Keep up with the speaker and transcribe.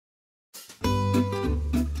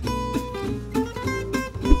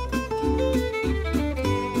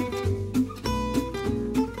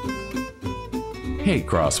Hey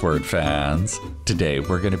crossword fans! Today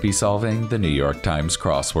we're going to be solving the New York Times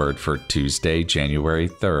crossword for Tuesday, January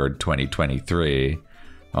 3rd, 2023.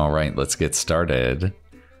 Alright, let's get started.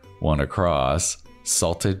 One across,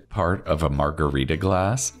 salted part of a margarita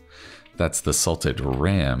glass. That's the salted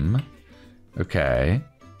rim. Okay.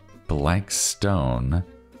 Blank stone,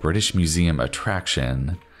 British Museum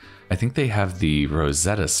attraction. I think they have the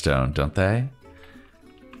Rosetta Stone, don't they?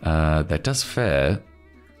 That does fit.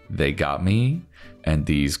 They got me. And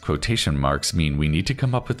these quotation marks mean we need to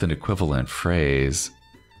come up with an equivalent phrase.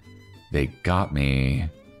 They got me.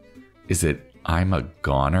 Is it I'm a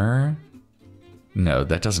goner? No,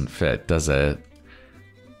 that doesn't fit, does it?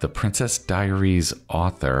 The Princess Diaries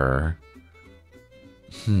author.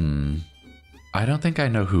 I don't think I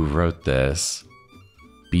know who wrote this.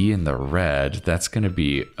 B in the red, that's gonna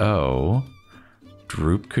be O.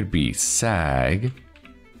 Droop could be sag.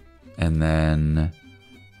 And then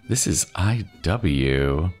this is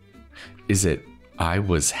IW. Is it I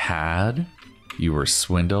was had? You were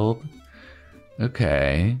swindled?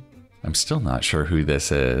 Okay. I'm still not sure who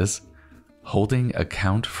this is. Holding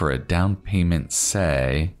account for a down payment,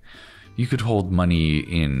 say. You could hold money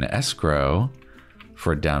in escrow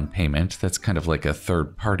for a down payment. That's kind of like a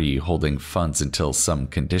third party holding funds until some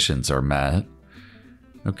conditions are met.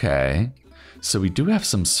 Okay. So we do have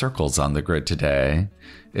some circles on the grid today.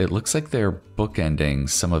 It looks like they're bookending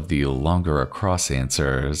some of the longer across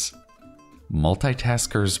answers.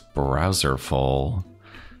 Multitasker's browser full.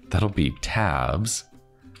 That'll be tabs.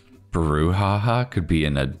 Brouhaha could be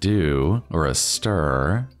an ado or a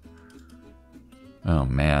stir. Oh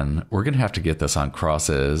man, we're gonna have to get this on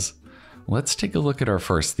crosses. Let's take a look at our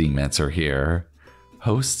first theme answer here.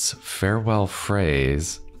 Host's farewell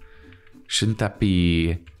phrase. Shouldn't that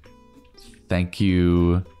be thank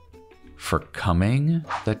you for coming?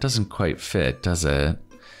 That doesn't quite fit, does it?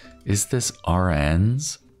 Is this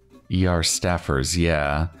RNs? ER staffers,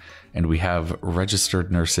 yeah. And we have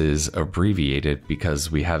registered nurses abbreviated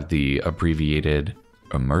because we have the abbreviated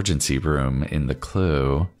emergency room in the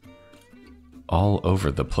clue. All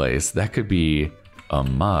over the place. That could be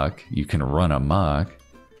amok. You can run amok.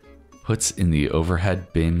 Puts in the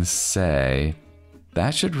overhead bin, say.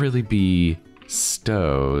 That should really be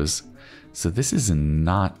stows. So this is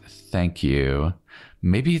not thank you.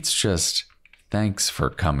 Maybe it's just thanks for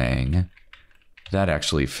coming. That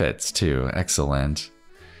actually fits too. Excellent.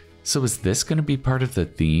 So is this going to be part of the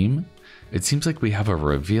theme? It seems like we have a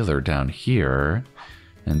revealer down here.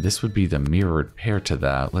 And this would be the mirrored pair to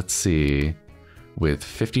that. Let's see. With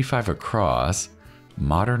 55 across,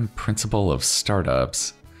 modern principle of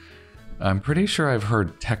startups. I'm pretty sure I've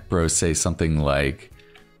heard tech bros say something like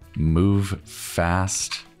move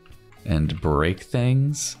fast and break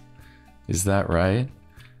things. Is that right?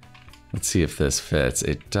 Let's see if this fits.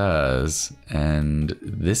 It does. And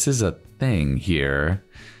this is a thing here.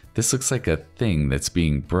 This looks like a thing that's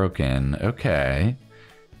being broken. Okay.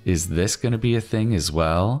 Is this going to be a thing as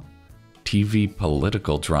well? TV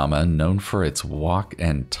political drama known for its walk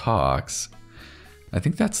and talks. I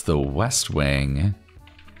think that's the West Wing.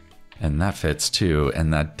 And that fits too.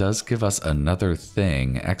 And that does give us another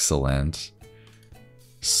thing. Excellent.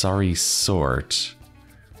 Sorry sort.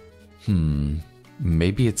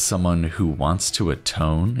 Maybe it's someone who wants to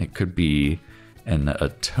atone. It could be an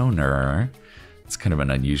atoner. It's kind of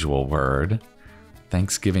an unusual word.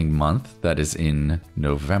 Thanksgiving month, that is in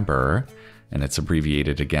November. And it's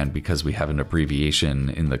abbreviated again because we have an abbreviation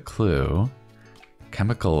in the clue.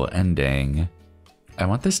 Chemical ending. I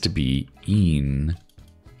want this to be een.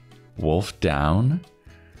 Wolf down.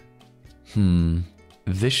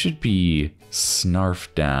 This should be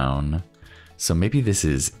snarf down. So maybe this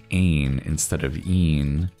is ain instead of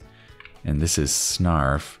een. And this is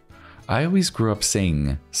snarf. I always grew up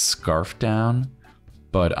saying scarf down,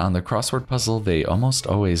 but on the crossword puzzle, they almost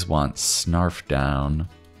always want snarf down.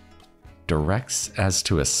 Directs as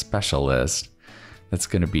to a specialist. That's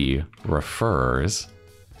going to be refers.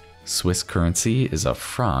 Swiss currency is a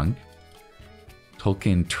franc.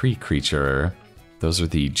 Tolkien tree creature. Those are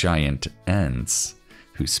the giant ents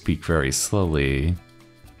who speak very slowly.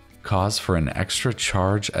 Cause for an extra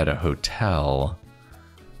charge at a hotel.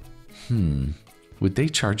 Would they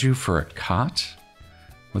charge you for a cot?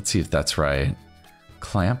 Let's see if that's right.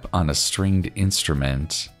 Clamp on a stringed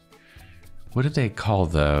instrument. What do they call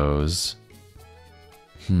those?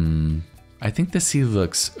 I think the C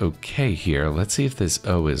looks okay here. Let's see if this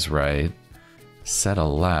O is right. Said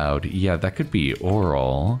aloud. Yeah, that could be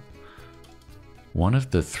oral. One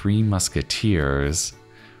of the three musketeers.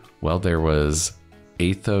 Well, there was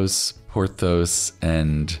Athos, Porthos,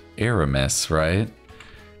 and Aramis, right?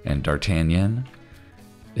 And D'Artagnan.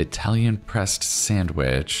 Italian pressed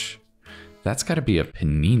sandwich. That's got to be a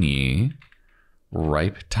panini.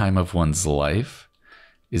 Ripe time of one's life.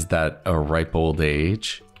 Is that a ripe old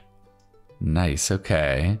age? Nice,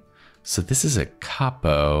 okay. So this is a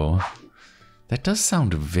capo. That does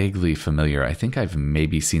sound vaguely familiar. I think I've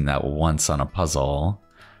maybe seen that once on a puzzle.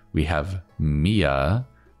 We have Mia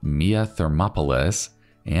Thermopolis,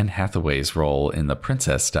 Anne Hathaway's role in The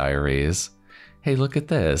Princess Diaries. Hey, look at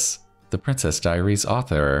this. The Princess Diaries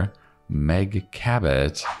author, Meg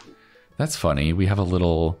Cabot. That's funny. We have a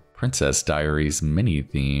little Princess Diaries mini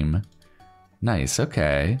theme. Nice,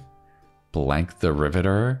 okay. Blank the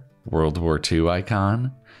Riveter, World War II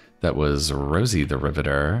icon. That was Rosie the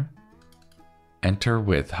Riveter. Enter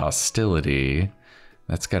with hostility.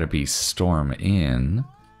 That's got to be storm in.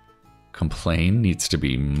 Complain needs to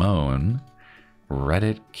be moan.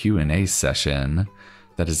 Reddit Q&A session.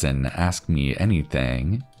 That is an Ask Me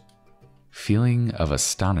Anything. Feeling of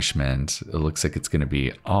astonishment. It looks like it's going to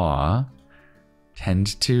be awe.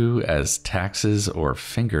 Tend to as taxes or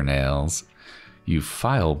fingernails. You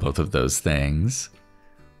file both of those things.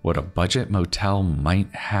 What a budget motel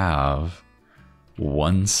might have.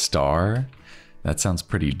 1 star? That sounds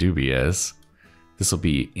pretty dubious. This will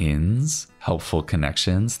be inns, helpful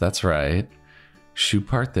connections, that's right. Shoe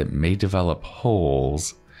part that may develop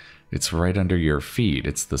holes. It's right under your feet,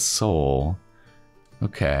 it's the sole.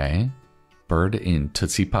 Okay. Bird in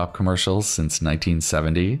Tootsie Pop commercials since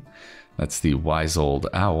 1970. That's the wise old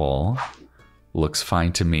owl. Looks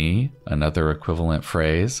fine to me, another equivalent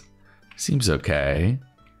phrase. Seems okay.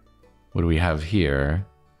 What do we have here?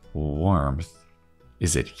 Warmth.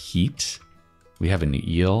 Is it heat? We have an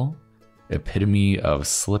eel. Epitome of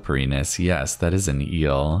slipperiness. Yes, that is an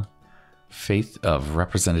eel. Faith of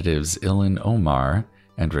Representatives Ilhan Omar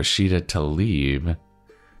and Rashida Tlaib.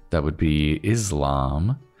 That would be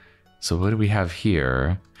Islam. So what do we have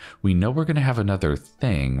here? We know we're going to have another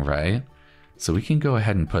thing, right? So we can go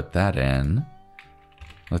ahead and put that in.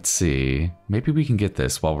 Let's see. Maybe we can get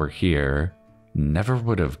this while we're here. Never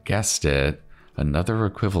would have guessed it. Another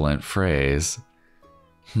equivalent phrase.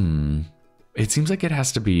 It seems like it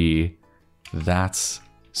has to be, that's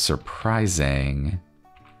surprising.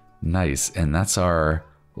 Nice. And that's our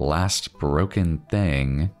last broken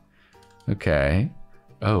thing. Okay.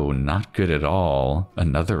 Oh, not good at all.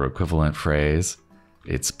 Another equivalent phrase.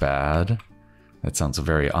 It's bad. That sounds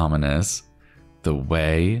very ominous. The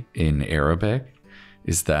way in Arabic.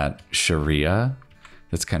 Is that Sharia?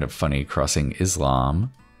 That's kind of funny, crossing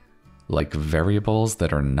Islam. Like variables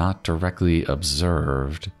that are not directly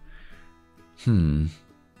observed.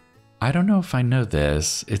 I don't know if I know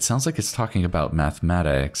this. It sounds like it's talking about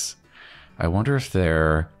mathematics. I wonder if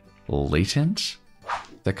they're latent?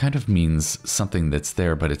 That kind of means something that's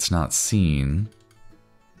there but it's not seen.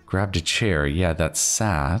 Grabbed a chair, yeah, that's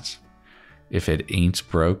sat. If it ain't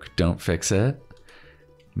broke, don't fix it.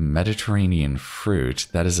 Mediterranean fruit,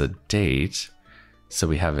 that is a date. So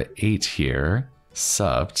we have 8 here.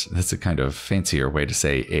 Supped, that's a kind of fancier way to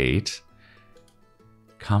say 8.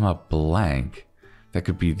 Comma blank, that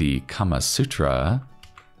could be the Kama Sutra.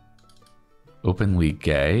 Openly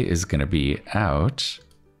gay is going to be out.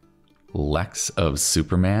 Lex of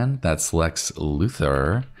Superman, that's Lex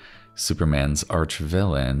Luthor, Superman's arch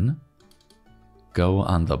villain. Go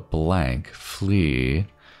on the blank, flee.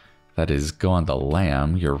 That is go on the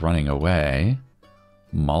lam, you're running away.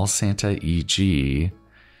 Mall Santa e.g.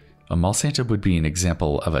 A mall Santa would be an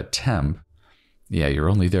example of a temp. Yeah, you're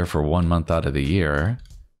only there for 1 month out of the year.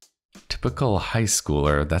 Typical high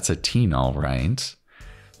schooler, that's a teen all right.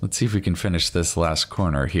 Let's see if we can finish this last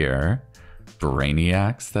corner here.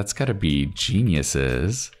 Brainiacs, that's gotta be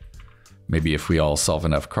geniuses. Maybe if we all solve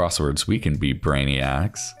enough crosswords, we can be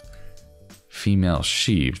brainiacs. Female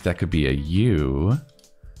sheep, that could be a you.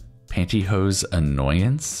 Pantyhose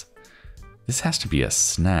annoyance? This has to be a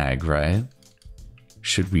snag, right?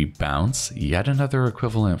 Should we bounce? Yet another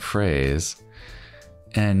equivalent phrase.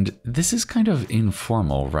 And this is kind of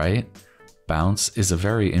informal, right? Bounce is a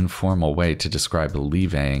very informal way to describe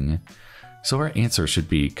leaving. So our answer should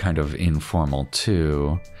be kind of informal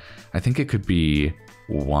too. I think it could be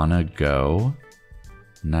wanna go.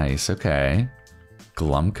 Nice, okay.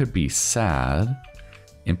 Glum could be sad.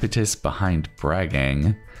 Impetus behind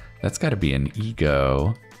bragging. That's gotta be an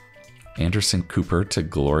ego. Anderson Cooper to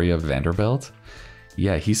Gloria Vanderbilt?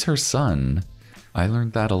 Yeah, he's her son. I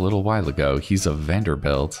learned that a little while ago. He's a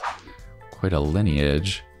Vanderbilt. Quite a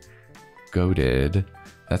lineage. Goated.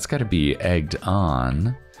 That's gotta be egged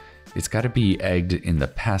on. It's gotta be egged in the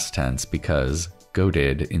past tense because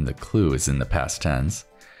goated in the clue is in the past tense.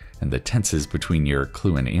 And the tenses between your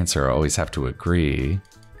clue and answer always have to agree.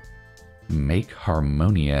 Make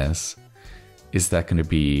harmonious. Is that going to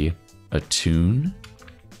be a tune?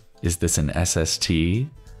 Is this an SST?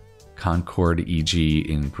 Concord EG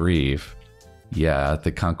in brief. Yeah,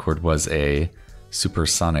 the Concorde was a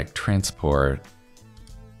supersonic transport.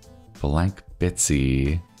 Blank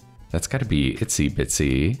Bitsy. That's got to be Itsy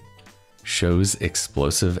Bitsy. Shows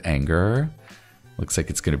explosive anger. Looks like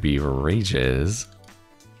it's going to be rages.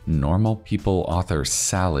 Normal people author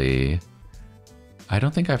Sally. I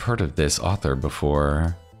don't think I've heard of this author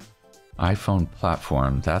before. iPhone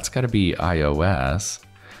platform. That's got to be iOS.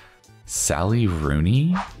 Sally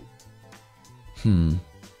Rooney?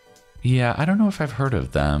 Yeah, I don't know if I've heard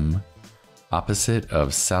of them. Opposite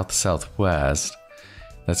of South-Southwest.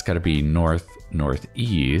 That's got to be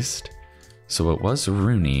North-Northeast. So it was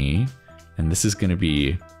Rooney. And this is going to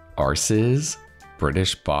be Arses?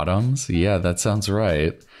 British Bottoms? Yeah, that sounds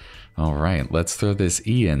right. All right, let's throw this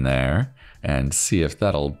E in there and see if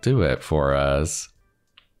that'll do it for us.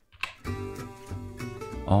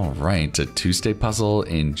 All right, a Tuesday puzzle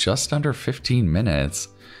in just under 15 minutes.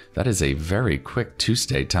 That is a very quick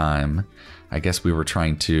Tuesday time. I guess we were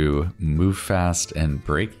trying to move fast and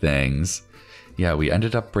break things. Yeah, we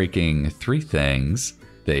ended up breaking 3 things.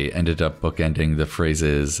 They ended up bookending the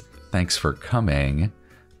phrases, "Thanks for coming,"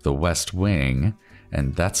 "The West Wing,"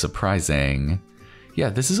 and "That's surprising." Yeah,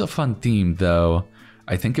 this is a fun theme though.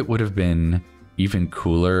 I think it would have been even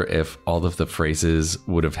cooler if all of the phrases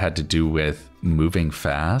would have had to do with moving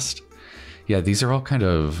fast. Yeah, these are all kind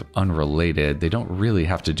of unrelated. They don't really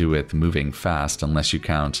have to do with moving fast unless you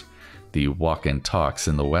count the walk and talks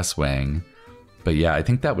in the West Wing. But yeah, I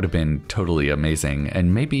think that would have been totally amazing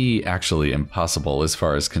and maybe actually impossible as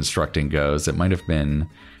far as constructing goes. It might have been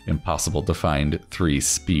impossible to find 3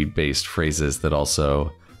 speed-based phrases that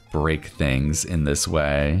also break things in this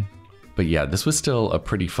way. But yeah, this was still a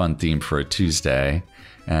pretty fun theme for a Tuesday.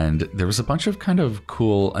 And there was a bunch of kind of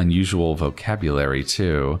cool, unusual vocabulary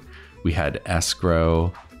too. We had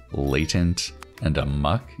escrow, latent, and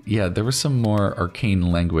amok. Yeah, there was some more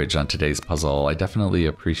arcane language on today's puzzle. I definitely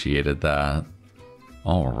appreciated that.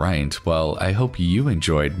 All right, well, I hope you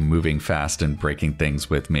enjoyed moving fast and breaking things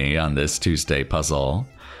with me on this Tuesday puzzle.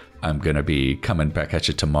 I'm gonna be coming back at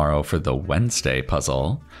you tomorrow for the Wednesday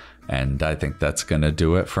puzzle, and I think that's gonna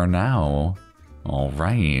do it for now. All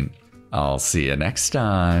right, I'll see you next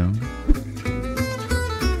time.